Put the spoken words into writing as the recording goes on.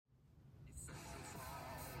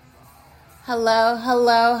Hello,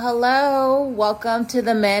 hello, hello. Welcome to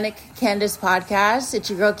the Manic Candace podcast. It's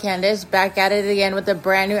your girl Candace back at it again with a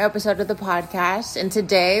brand new episode of the podcast. And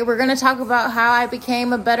today we're going to talk about how I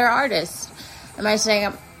became a better artist. Am I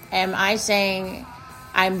saying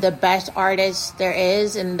I'm the best artist there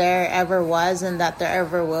is and there ever was and that there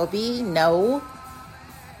ever will be? No.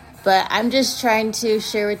 But I'm just trying to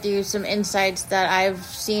share with you some insights that I've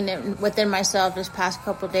seen within myself this past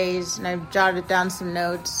couple days, and I've jotted down some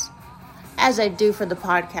notes, as I do for the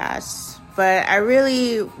podcast. But I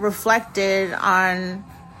really reflected on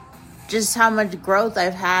just how much growth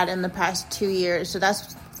I've had in the past 2 years. So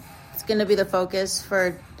it's going to be the focus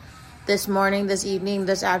for this morning, this evening,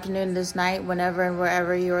 this afternoon, this night, whenever and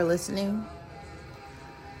wherever you are listening.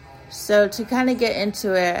 So to kind of get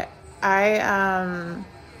into it, I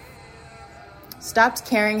stopped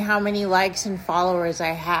caring how many likes and followers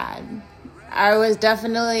I had. I was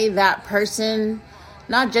definitely that person,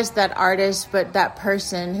 not just that artist, but that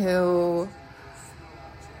person who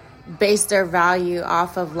based their value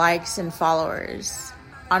off of likes and followers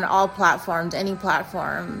on all platforms, any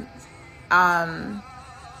platform. And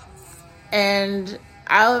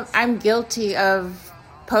I'm guilty of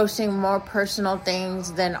posting more personal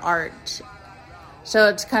things than art. So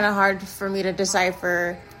it's kind of hard for me to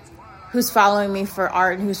decipher who's following me for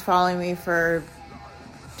art and who's following me for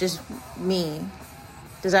just me.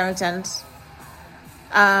 Does that make sense?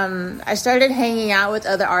 I started hanging out with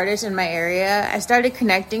other artists in my area. I started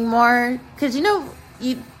connecting more because,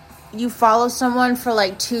 you follow someone for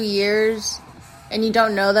like 2 years and you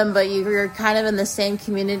don't know them, but you're kind of in the same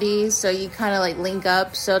community, so you kind of like link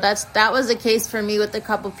up. So that was the case for me with a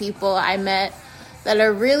couple people I met that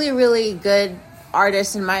are really, really good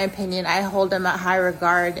artists, in my opinion. I hold them at high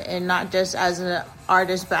regard, and not just as an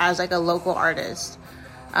artist, but as like a local artist.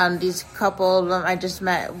 These couple of them I just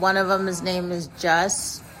met. One of them, his name is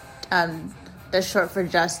Just. That's short for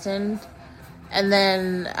Justin. And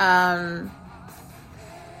then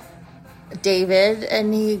David,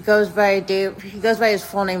 and he goes by his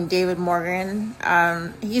full name, David Morgan.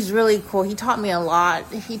 He's really cool. He taught me a lot.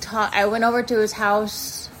 I went over to his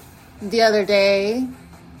house the other day,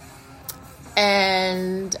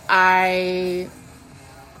 and I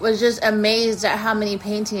was just amazed at how many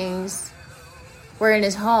paintings were in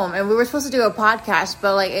his home. And we were supposed to do a podcast,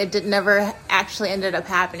 but never actually ended up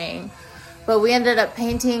happening. But we ended up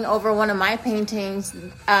painting over one of my paintings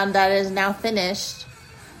that is now finished.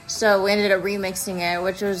 So we ended up remixing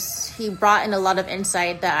it, he brought in a lot of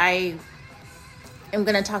insight that I am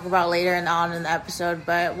going to talk about later on in the episode.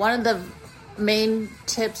 But one of the main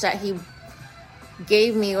tips that he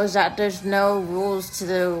gave me was that there's no rules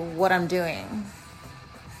to what I'm doing,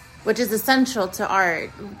 which is essential to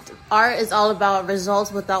art. Art is all about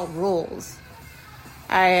results without rules.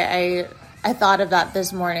 I thought of that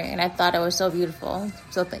this morning, and I thought it was so beautiful.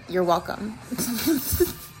 So you're welcome.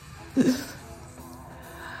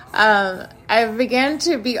 I began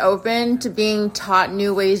to be open to being taught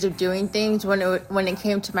new ways of doing things when it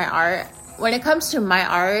came to my art. When it comes to my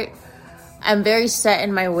art, I'm very set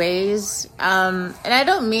in my ways. And I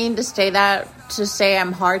don't mean to say that to say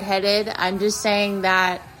I'm hard-headed. I'm just saying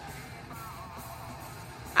that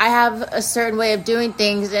I have a certain way of doing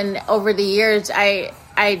things, and over the years, I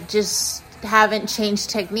just haven't changed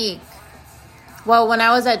technique. Well, when I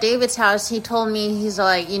was at David's house, he told me, he's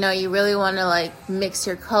like, you really want to mix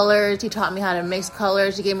your colors. He taught me how to mix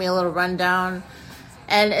colors. He gave me a little rundown.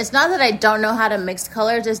 And it's not that I don't know how to mix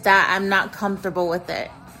colors, it's that I'm not comfortable with it.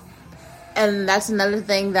 And that's another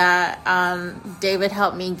thing that David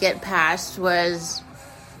helped me get past, was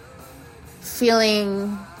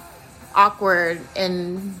feeling awkward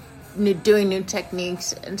in doing new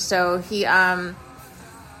techniques. And so he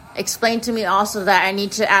explained to me also that I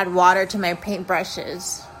need to add water to my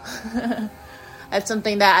paintbrushes. That's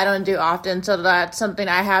something that I don't do often, so that's something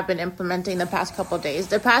I have been implementing the past couple of days.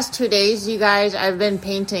 The past 2 days, you guys, I've been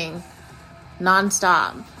painting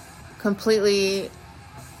nonstop, completely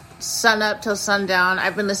sun up till sundown.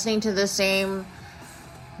 I've been listening to the same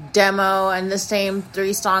demo and the same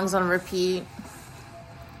 3 songs on repeat.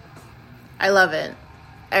 I love it.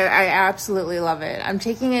 I absolutely love it. I'm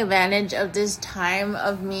taking advantage of this time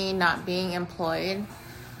of me not being employed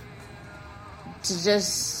to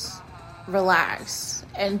just relax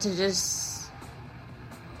and to just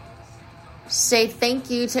say thank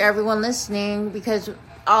you to everyone listening, because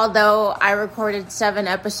although I recorded 7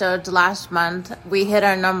 episodes last month, we hit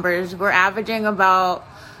our numbers. We're averaging about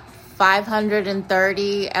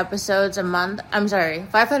 530 episodes a month.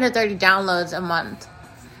 530 downloads a month.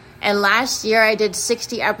 And last year I did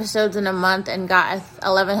 60 episodes in a month and got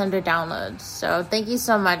 1,100 downloads. So thank you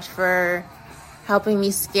so much for helping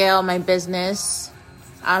me scale my business,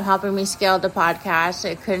 helping me scale the podcast.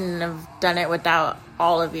 I couldn't have done it without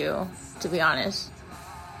all of you, to be honest.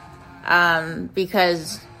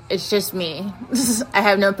 Because it's just me. I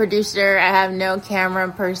have no producer. I have no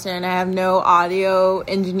camera person. I have no audio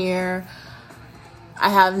engineer. I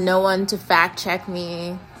have no one to fact check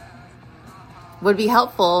me. Would be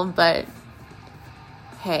helpful, but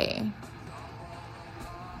hey.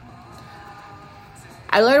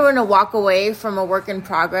 I learned when to walk away from a work in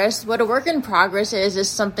progress. What a work in progress is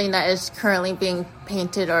something that is currently being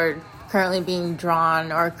painted or currently being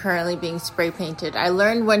drawn or currently being spray painted. I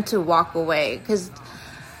learned when to walk away, because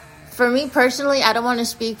for me personally, I don't want to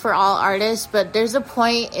speak for all artists, but there's a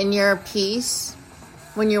point in your piece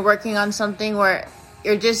when you're working on something where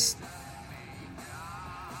you're just,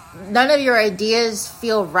 none of your ideas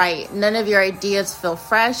feel right. None of your ideas feel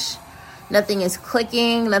fresh. Nothing is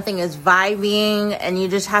clicking, nothing is vibing, and you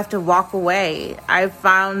just have to walk away. I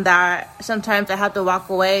found that sometimes I have to walk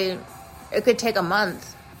away. It could take a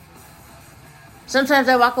month. Sometimes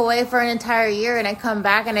I walk away for an entire year and I come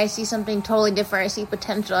back and I see something totally different. I see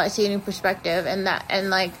potential. I see a new perspective. And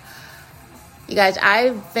like, you guys,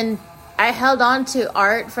 I held on to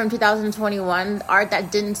art from 2021, art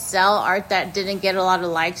that didn't sell, art that didn't get a lot of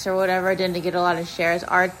likes or whatever, didn't get a lot of shares,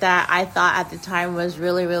 art that I thought at the time was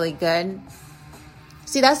really, really good.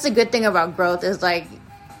 See, that's the good thing about growth, is like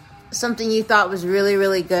something you thought was really,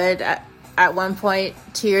 really good at one point,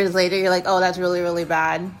 2 years later, you're like, oh, that's really, really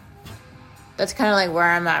bad. That's kind of like where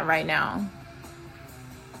I'm at right now.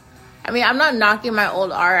 I mean, I'm not knocking my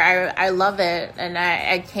old art. I love it, and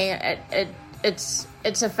I can't, it's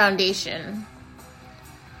a foundation.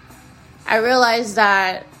 I realized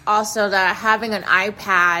that also that having an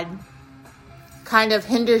iPad kind of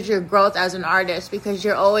hinders your growth as an artist, because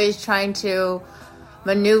you're always trying to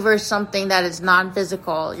maneuver something that is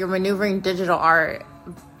non-physical. You're maneuvering digital art.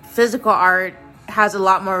 Physical art has a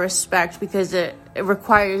lot more respect because it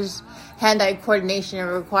requires hand-eye coordination. It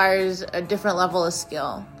requires a different level of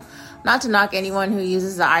skill. Not to knock anyone who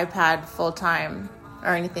uses the iPad full-time or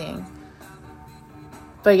anything.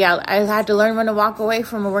 But yeah, I had to learn when to walk away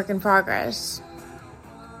from a work in progress.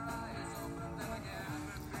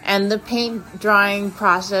 And the paint drying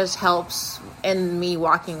process helps in me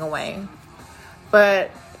walking away.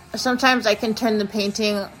 But sometimes I can turn the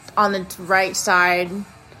painting on the right side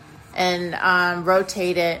and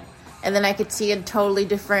rotate it, and then I could see a totally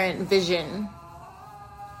different vision.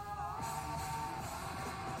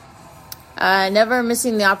 Never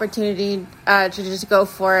missing the opportunity to just go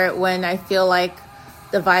for it when I feel like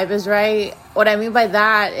the vibe is right. What I mean by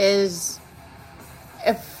that is,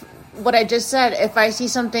 what I just said, if I see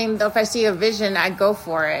something, if I see a vision, I go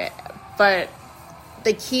for it. But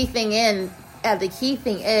the key thing is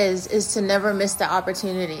to never miss the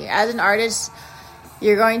opportunity. As an artist,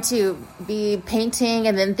 you're going to be painting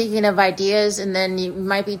and then thinking of ideas, and then you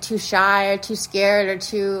might be too shy or too scared or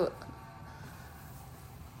too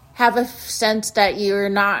have a sense that you're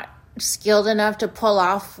not skilled enough to pull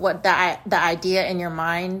off what the idea in your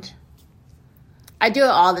mind. I do it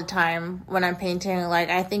all the time when I'm painting. Like,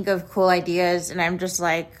 I think of cool ideas and I'm just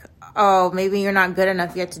like, oh, maybe you're not good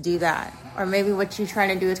enough yet to do that. Or maybe what you're trying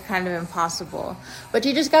to do is kind of impossible. But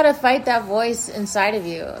you just got to fight that voice inside of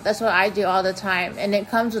you. That's what I do all the time. And it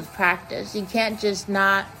comes with practice. You can't just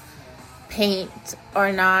not paint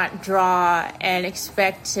or not draw and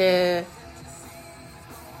expect to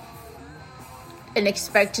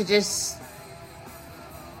just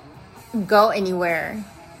go anywhere.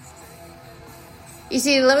 You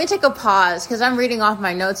see, let me take a pause, because I'm reading off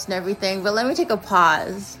my notes and everything, but let me take a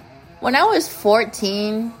pause. When I was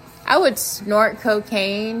 14, I would snort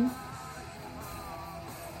cocaine.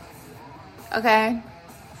 Okay?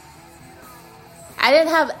 I didn't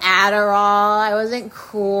have Adderall. I wasn't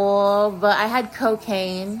cool, but I had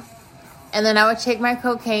cocaine. And then I would take my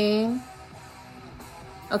cocaine.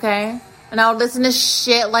 Okay? And I would listen to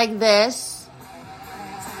shit like this.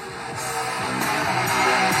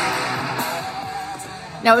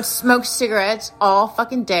 And I would smoke cigarettes all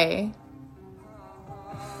fucking day.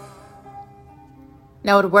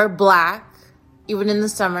 And I would wear black, even in the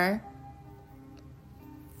summer.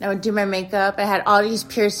 And I would do my makeup. I had all these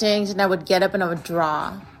piercings, and I would get up and I would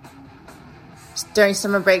draw. During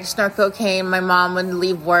summer break, snort cocaine. My mom would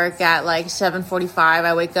leave work at like 7:45.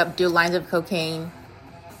 I wake up, do lines of cocaine.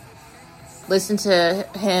 Listen to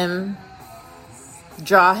him,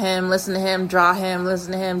 draw him, listen to him, draw him,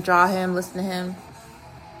 listen to him, draw him, listen to him.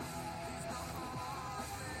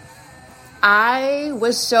 I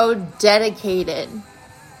was so dedicated,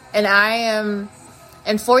 and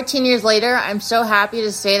 14 years later, I'm so happy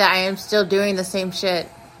to say that I am still doing the same shit.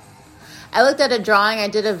 I looked at a drawing. I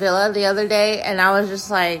did a villa the other day, and I was just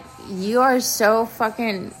like, you are so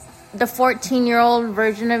fucking... The 14-year-old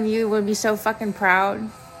version of you would be so fucking proud.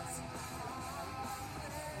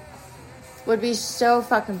 Would be so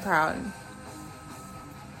fucking proud.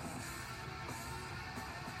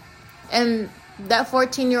 And that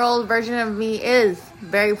 14-year-old version of me is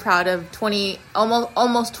very proud of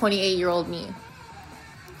almost 28-year-old me.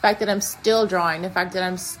 The fact that I'm still drawing. The fact that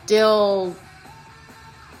I'm still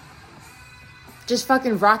just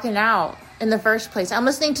fucking rocking out in the first place.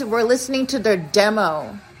 We're listening to their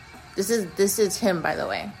demo. This is him, by the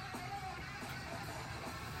way.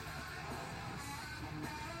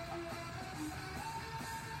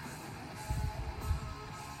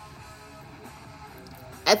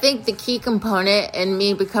 I think the key component in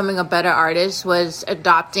me becoming a better artist was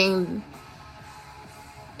adopting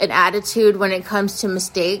an attitude when it comes to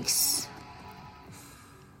mistakes.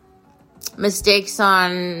 Mistakes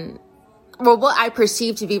on... Well, what I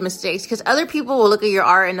perceive to be mistakes, because other people will look at your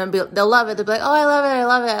art and they'll love it. They'll be like, oh, I love it, I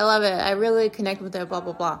love it, I love it. I really connect with it, blah,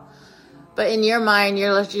 blah, blah. But in your mind,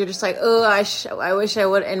 you're just like, oh, I wish I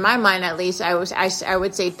would. In my mind, at least, I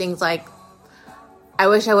would say things like, I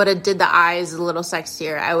wish I would have did the eyes a little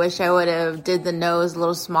sexier. I wish I would have did the nose a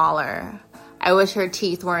little smaller. I wish her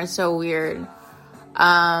teeth weren't so weird.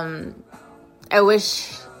 I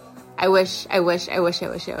wish.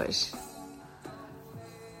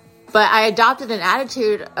 But I adopted an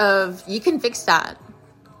attitude of, you can fix that.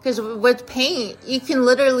 Because with paint, you can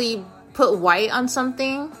literally put white on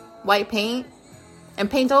something, white paint, and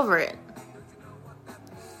paint over it.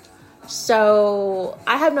 So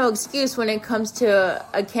I have no excuse when it comes to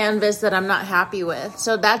a canvas that I'm not happy with.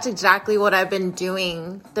 So that's exactly what I've been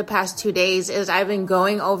doing the past 2 days, is I've been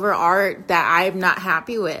going over art that I'm not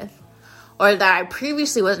happy with, or that I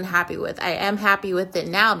previously wasn't happy with. I am happy with it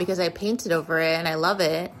now because I painted over it and I love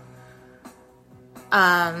it.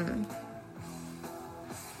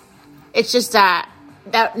 It's just that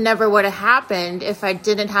never would have happened if I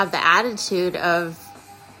didn't have the attitude of,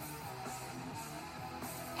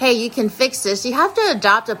 hey, you can fix this. You have to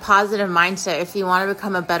adopt a positive mindset if you want to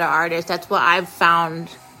become a better artist. That's what I've found.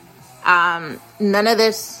 None of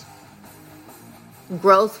this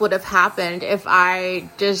growth would have happened if I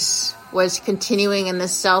just was continuing in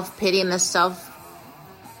this self-pity and this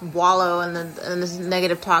wallow and this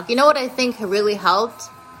negative talk. You know what I think really helped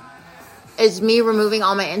is me removing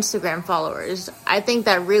all my Instagram followers. I think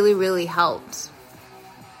that really, really helped.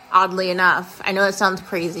 Oddly enough, I know it sounds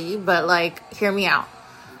crazy, but like, hear me out.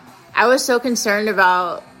 I was so concerned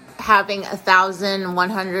about having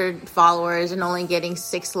 1,100 followers and only getting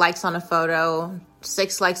 6 likes on a photo,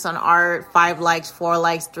 6 likes on art, 5 likes, 4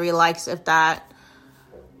 likes, 3 likes, if that.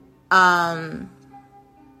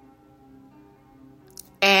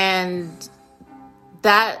 And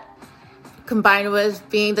that, combined with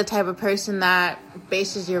being the type of person that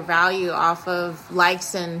bases your value off of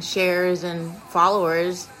likes and shares and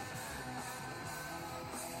followers,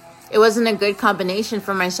 it wasn't a good combination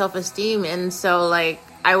for my self-esteem. And so, like,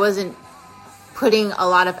 I wasn't putting a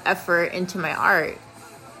lot of effort into my art.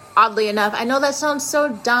 Oddly enough, I know that sounds so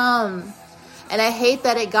dumb, and I hate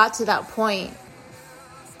that it got to that point.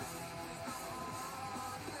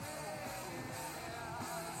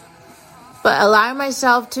 But allowing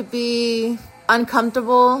myself to be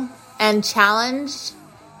uncomfortable and challenged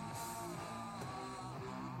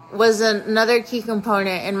was another key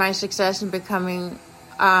component in my success in becoming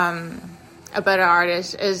a better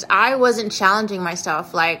artist. Is I wasn't challenging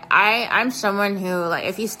myself. Like, I'm someone who, like,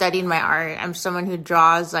 if you studied my art, I'm someone who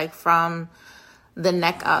draws like from the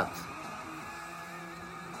neck up.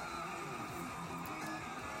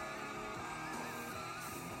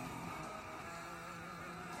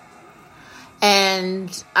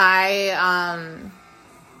 And I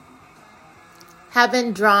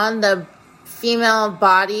haven't drawn the female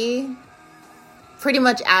body pretty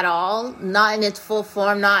much at all, not in its full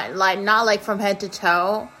form, not like from head to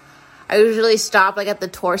toe. I usually stop like at the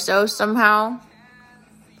torso somehow,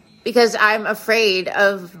 because I'm afraid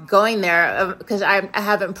of going there, because I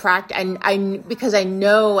haven't practiced. Because I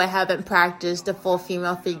know I haven't practiced the full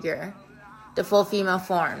female figure, the full female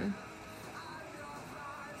form.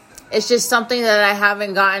 It's just something that I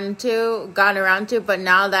haven't gotten around to, but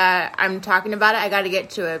now that I'm talking about it, I got to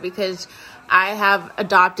get to it, because I have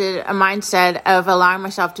adopted a mindset of allowing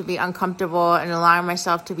myself to be uncomfortable and allowing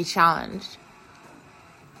myself to be challenged.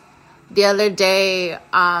 Yesterday,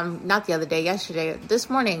 this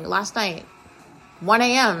morning, last night, 1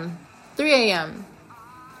 a.m., 3 a.m.,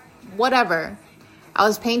 whatever. I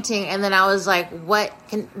was painting, and then I was like, what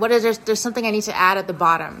is there? There's something I need to add at the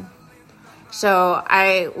bottom. So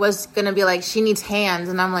I was going to be like, she needs hands.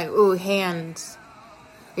 And I'm like, ooh, hands.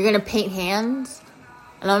 You're going to paint hands?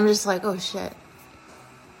 And I'm just like, oh, shit.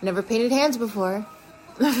 Never painted hands before.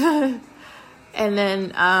 And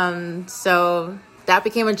then, so that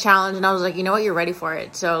became a challenge. And I was like, you know what? You're ready for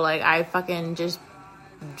it. So, like, I fucking just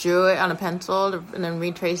drew it on a pencil and then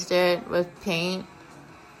retraced it with paint.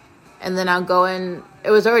 And then I'll go in.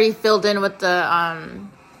 It was already filled in with the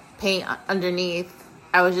paint underneath.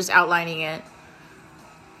 I was just outlining it.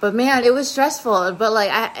 But man, it was stressful. But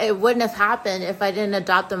like, it wouldn't have happened if I didn't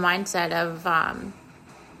adopt the mindset of,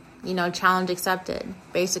 challenge accepted,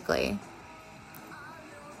 basically.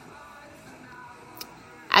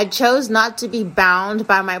 I chose not to be bound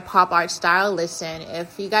by my pop art style. Listen,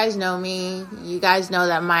 if you guys know me, you guys know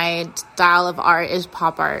that my style of art is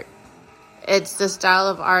pop art. It's the style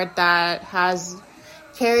of art that has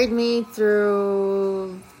carried me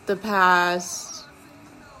through the past,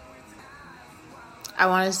 I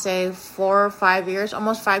want to say 4 or 5 years,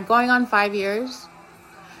 almost 5, going on 5 years.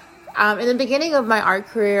 In the beginning of my art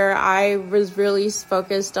career, I was really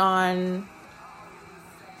focused on,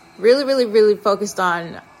 really focused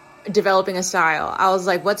on developing a style. I was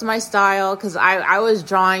like, what's my style? Because I was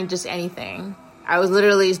drawing just anything. I was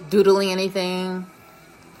literally doodling anything.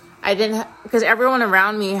 Because everyone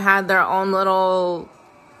around me had their own little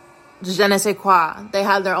je ne sais quoi. They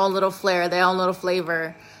had their own little flair, their own little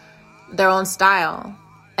flavor, their own style.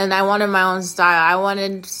 And I wanted my own style. I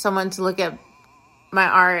wanted someone to look at my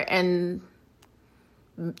art and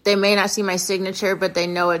they may not see my signature, but they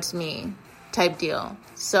know it's me type deal.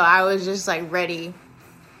 So I was just like ready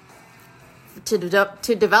to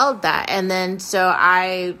develop that. And then so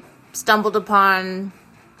I stumbled upon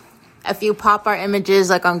a few pop art images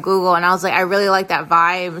like on Google, and I was like, I really like that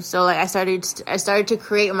vibe. So like I started to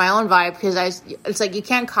create my own vibe, because it's like you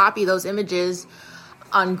can't copy those images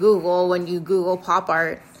on Google when you Google pop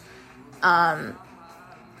art.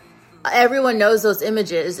 Everyone knows those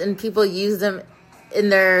images and people use them in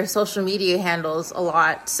their social media handles a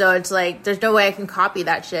lot. So it's like there's no way I can copy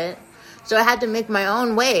that shit. So I had to make my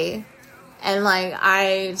own way. And like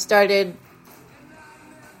I started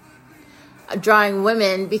drawing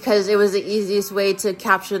women because it was the easiest way to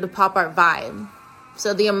capture the pop art vibe.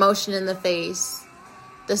 So the emotion in the face,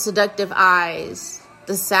 the seductive eyes,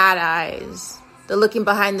 the sad eyes, the looking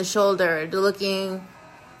behind the shoulder, the looking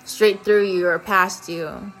straight through you or past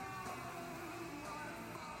you.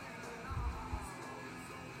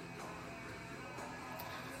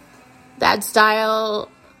 That style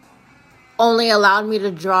only allowed me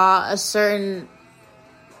to draw a certain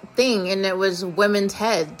thing, and it was women's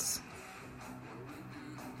heads.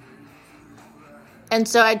 And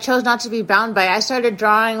so I chose not to be bound by it. I started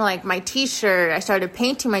drawing like my t-shirt. I started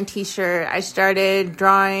painting my t-shirt. I started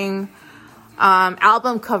drawing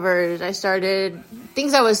album covers. I started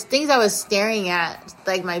things I was staring at,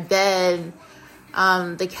 like my bed,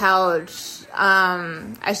 the couch.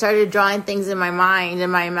 I started drawing things in my mind, in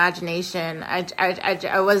my imagination.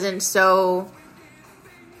 I wasn't so,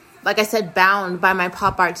 like I said, bound by my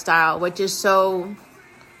pop art style, which is so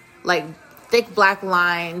like thick black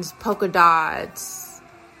lines, polka dots,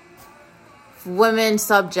 women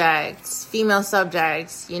subjects, female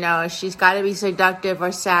subjects, she's got to be seductive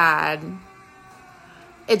or sad.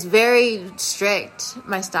 It's very strict,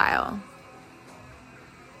 my style.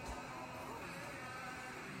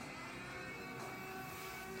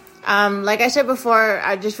 Like I said before,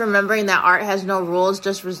 I just remembering that art has no rules,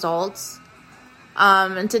 just results.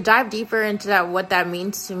 And to dive deeper into that, what that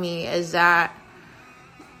means to me is that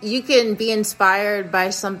you can be inspired by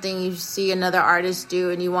something you see another artist do,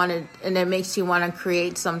 and it makes you want to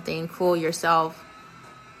create something cool yourself.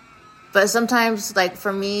 But sometimes, like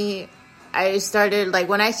for me, I started, like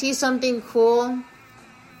when I see something cool,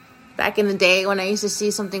 back in the day when I used to see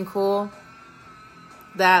something cool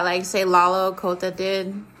that, like, say Lalo Kota did,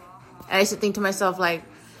 and I used to think to myself, like,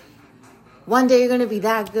 one day you're going to be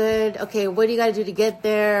that good. Okay, what do you got to do to get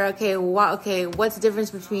there? Okay, what's the difference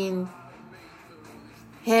between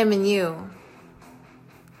him and you?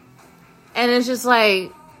 And it's just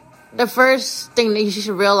like, the first thing that you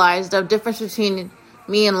should realize, the difference between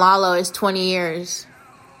me and Lalo is 20 years.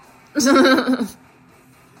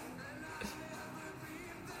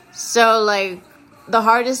 So, like, the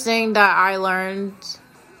hardest thing that I learned,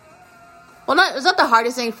 it's not the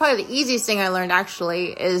hardest thing, probably the easiest thing I learned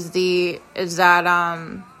actually is that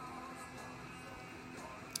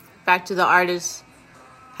back to the artist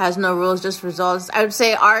has no rules, just results. I would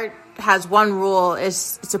say art has one rule,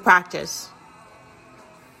 it's to practice.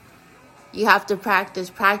 You have to practice.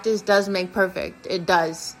 Practice does make perfect. It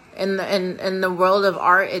does. In the world of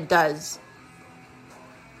art, it does.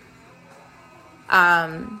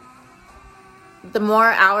 The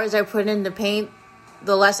more hours I put into paint,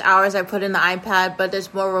 the less hours I put in the iPad, but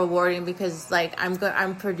it's more rewarding because like I'm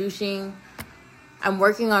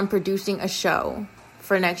working on producing a show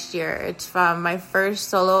for next year. It's from my first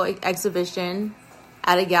solo exhibition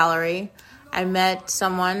at a gallery. I met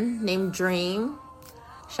someone named Dream.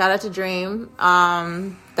 Shout out to Dream.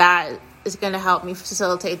 That is going to help me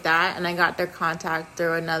facilitate that. And I got their contact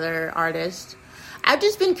through another artist. I've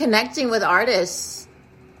just been connecting with artists.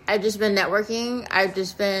 I've just been networking. I've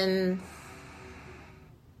just been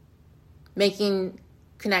making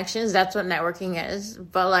connections. That's what networking is.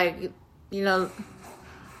 But like, you know,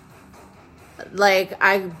 like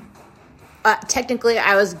technically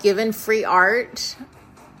I was given free art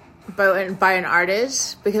by an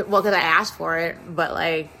artist because I asked for it. But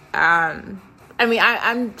like, I'm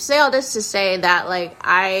say all this to say that like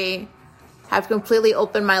I have completely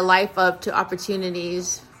opened my life up to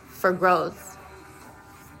opportunities for growth.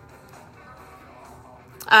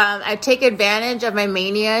 I take advantage of my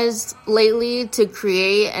manias lately to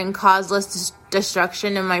create and cause less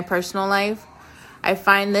destruction in my personal life. I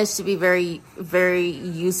find this to be very, very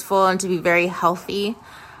useful and to be very healthy.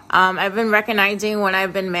 I've been recognizing when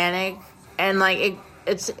I've been manic, and like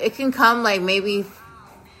it can come like maybe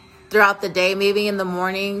throughout the day, maybe in the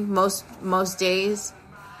morning, most days.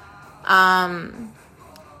 But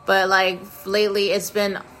like lately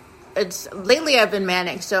I've been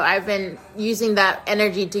manic, so I've been using that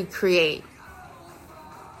energy to create.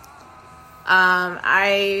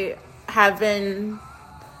 I have been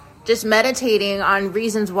just meditating on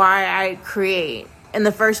reasons why I create in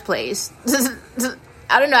the first place.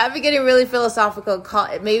 I don't know, I've been getting really philosophical.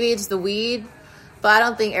 Maybe it's the weed, but I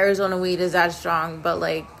don't think Arizona weed is that strong. But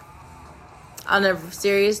like, on a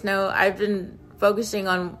serious note, I've been focusing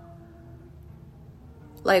on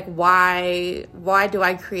like why do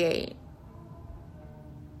I create,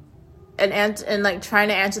 and like trying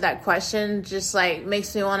to answer that question just like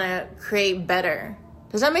makes me want to create better.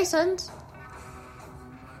 Does that make sense?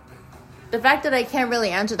 The fact that I can't really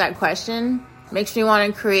answer that question makes me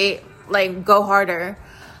want to create, like go harder.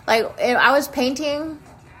 Like I was painting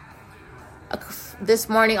this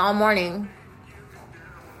morning, all morning.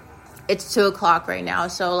 It's 2:00 right now,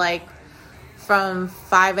 so like from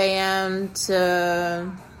 5 a.m.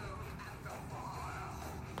 to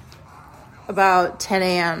about 10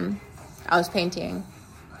 a.m. I was painting.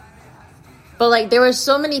 But like there were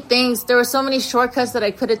so many shortcuts that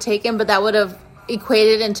I could have taken, but that would have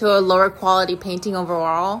equated into a lower quality painting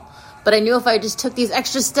overall. But I knew if I just took these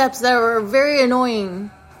extra steps that were very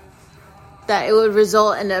annoying, that it would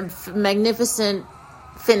result in a magnificent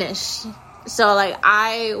finish. So like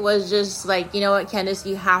I was just like, you know what, Candace,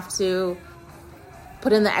 you have to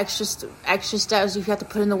put in the extra steps. You have to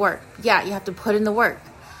put in the work. Yeah, you have to put in the work.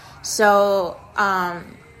 So I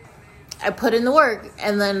put in the work,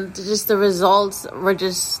 and then just the results were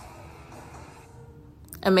just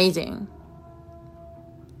amazing.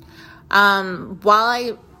 While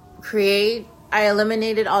I create, I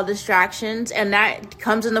eliminated all distractions, and that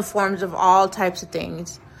comes in the forms of all types of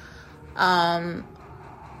things. I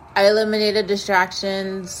eliminated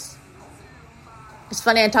distractions. It's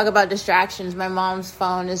funny, I talk about distractions. My mom's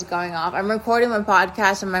phone is going off. I'm recording my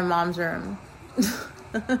podcast in my mom's room.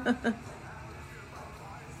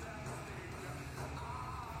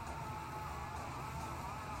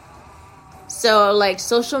 So like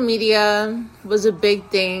social media was a big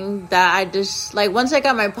thing that I just like, once I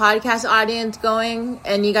got my podcast audience going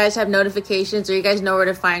and you guys have notifications or you guys know where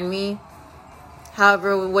to find me,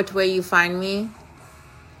 however, which way you find me,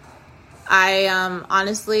 I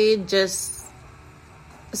honestly just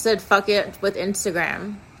said fuck it with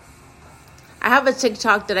Instagram. I have a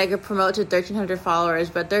TikTok that I could promote to 1,300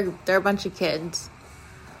 followers, but they're a bunch of kids.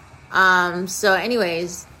 So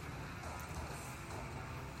anyways,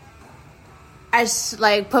 I just,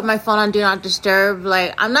 like, put my phone on Do Not Disturb.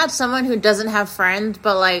 Like, I'm not someone who doesn't have friends,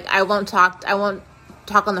 but, like, I won't talk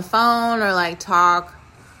on the phone or, like, talk.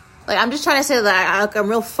 Like, I'm just trying to say that I'm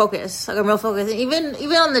real focused. Like, I'm real focused. And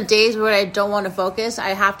even on the days where I don't want to focus,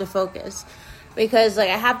 I have to focus. Because, like,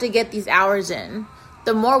 I have to get these hours in.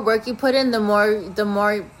 The more work you put in, the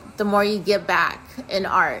more you get back in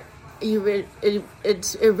art.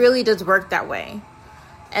 It really does work that way.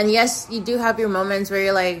 And yes, you do have your moments where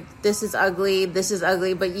you're like, this is ugly,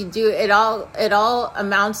 but you do, it all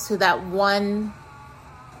amounts to that one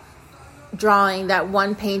drawing, that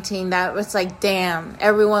one painting that was like, damn,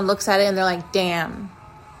 everyone looks at it and they're like, damn,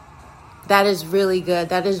 that is really good.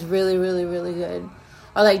 That is really, really, really good.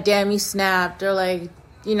 Or like, damn, you snapped. Or like,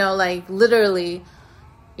 you know, like literally,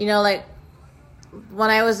 you know, like when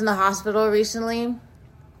I was in the hospital recently,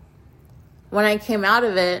 when I came out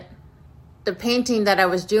of it, the painting that I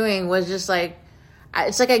was doing was just like,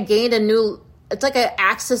 it's like I gained it's like I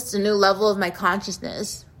accessed a new level of my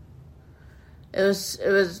consciousness. It's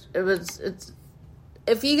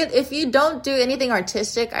if you don't do anything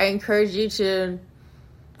artistic, I encourage you to,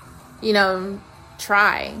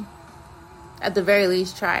 try. At the very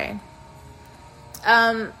least, try.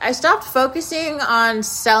 I stopped focusing on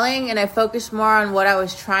selling, and I focused more on what I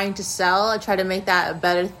was trying to sell. I tried to make that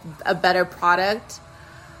a better product.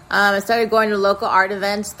 I started going to local art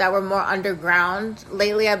events that were more underground.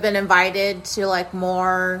 Lately, I've been invited to like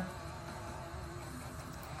more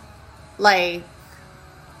like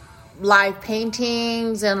live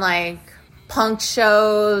paintings and like punk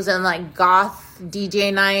shows and like goth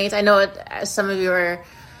DJ nights. I know some of you are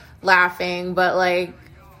laughing, but like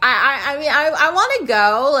I want to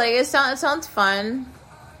go. Like it sounds fun.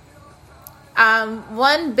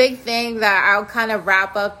 One big thing that I'll kind of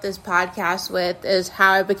wrap up this podcast with is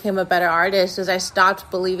how I became a better artist. Is I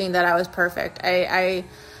stopped believing that I was perfect. I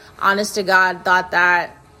honest to God thought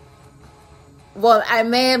that. Well, I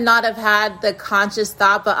may have not have had the conscious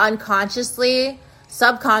thought, but subconsciously,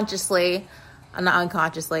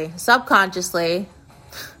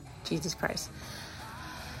 Jesus Christ.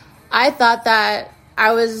 I thought that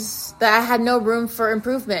I had no room for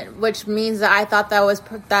improvement, which means that I thought that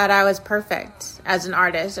I was perfect as an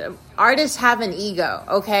artist. Artists have an ego,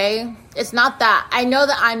 okay? It's not that. I know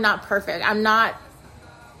that I'm not perfect. I'm not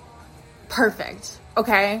perfect,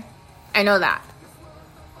 okay? I know that.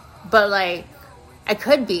 But like, I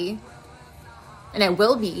could be, and I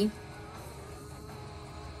will be.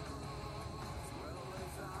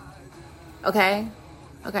 Okay?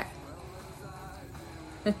 Okay.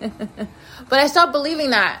 But I stopped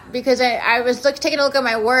believing that because I was taking a look at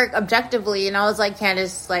my work objectively, and I was like,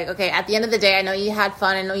 Candace, like, okay, at the end of the day, I know you had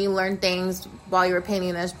fun, I know you learned things while you were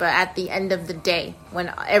painting this, but at the end of the day,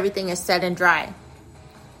 when everything is said and dry,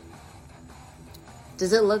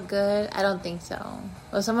 does it look good? I don't think so.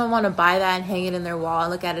 Will someone want to buy that and hang it in their wall and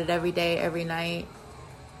look at it every day, every night?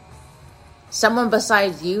 Someone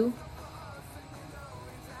besides you?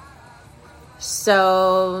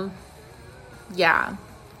 So, yeah.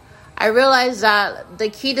 I realized that the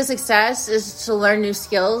key to success is to learn new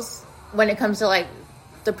skills when it comes to like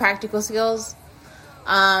the practical skills.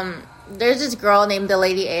 There's this girl named the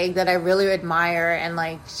Lady Egg that I really admire, and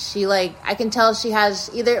like I can tell she has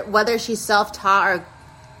either whether she's self-taught or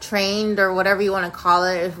trained or whatever you want to call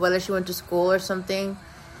it, whether she went to school or something.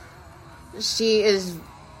 She is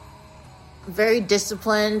very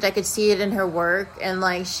disciplined. I could see it in her work, and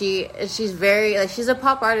like she's very like she's a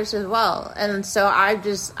pop artist as well, and so I'm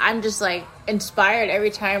just like inspired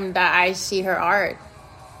every time that I see her art.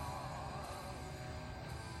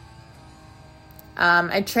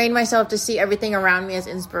 I trained myself to see everything around me as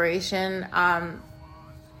inspiration.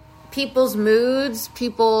 People's moods,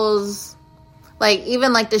 like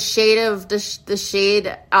even like the shade of the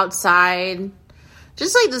shade outside,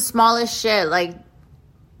 just like the smallest shit, like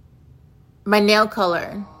my nail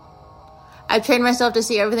color. I've trained myself to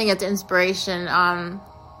see everything as inspiration, and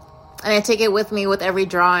I take it with me with every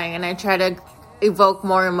drawing, and I try to evoke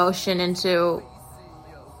more emotion into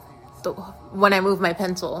when I move my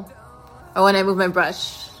pencil or when I move my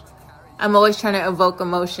brush. I'm always trying to evoke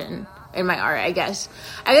emotion in my art, I guess.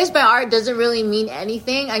 My art doesn't really mean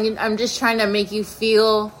anything. I'm just trying to make you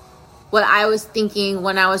feel what I was thinking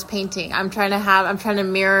when I was painting. I'm trying to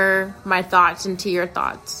mirror my thoughts into your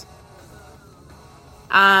thoughts.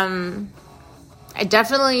 I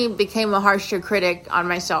definitely became a harsher critic on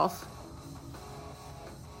myself.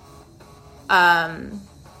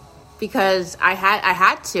 Because I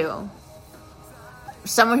had to.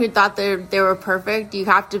 Someone who thought they were perfect, you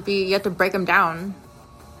have to break them down.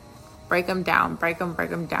 Break them down.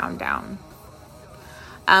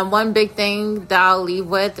 One big thing that I'll leave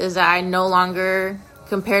with is that I no longer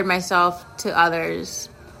compared myself to others.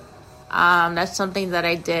 That's something that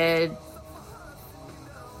I did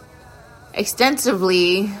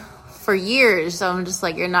extensively for years. So I'm just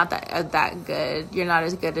like, you're not that good. You're not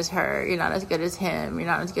as good as her. You're not as good as him. You're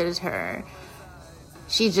not as good as her.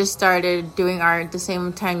 She just started doing art the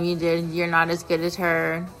same time you did. You're not as good as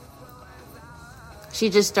her. She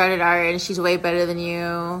just started art and she's way better than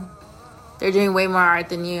you. They're doing way more art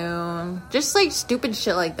than you. Just like stupid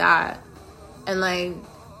shit like that. And like,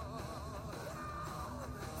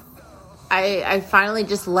 I finally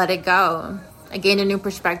just let it go. I gained a new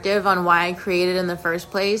perspective on why I created in the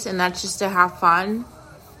first place, and that's just to have fun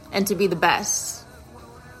and to be the best.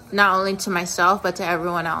 Not only to myself, but to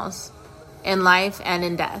everyone else. In life and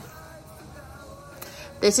in death.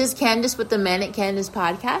 This is Candace with the Manic Candace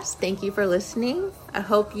podcast. Thank you for listening. I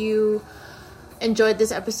hope you enjoyed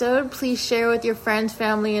this episode, please share with your friends,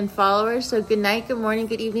 family, and followers. So good night, good morning,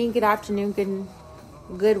 good evening, good afternoon,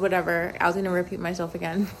 good whatever. I was going to repeat myself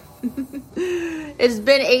again. It's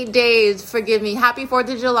been 8 days. Forgive me. Happy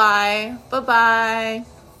 4th of July. Bye-bye.